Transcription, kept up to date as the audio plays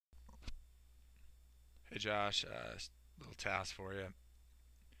Josh, little task for you.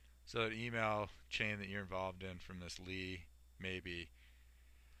 So, an email chain that you're involved in from this Lee, maybe.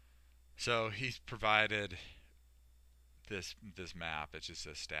 So, he's provided this map. It's just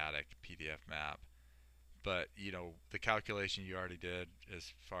a static PDF map. But, the calculation you already did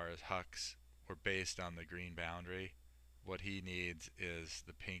as far as hucks were based on the green boundary. What he needs is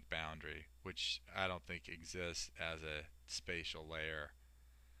the pink boundary, which I don't think exists as a spatial layer.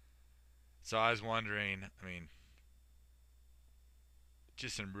 So I was wondering,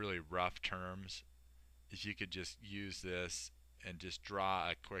 just in really rough terms, if you could just use this and just draw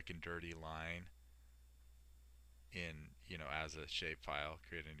a quick and dirty line in, as a shapefile,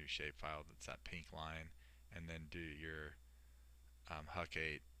 create a new shapefile that's that pink line, and then do your Huck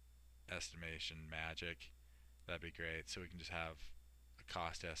 8 estimation magic. That'd be great. So we can just have a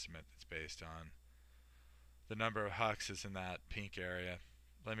cost estimate that's based on the number of Hucks is in that pink area.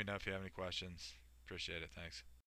 Let me know if you have any questions. Appreciate it. Thanks.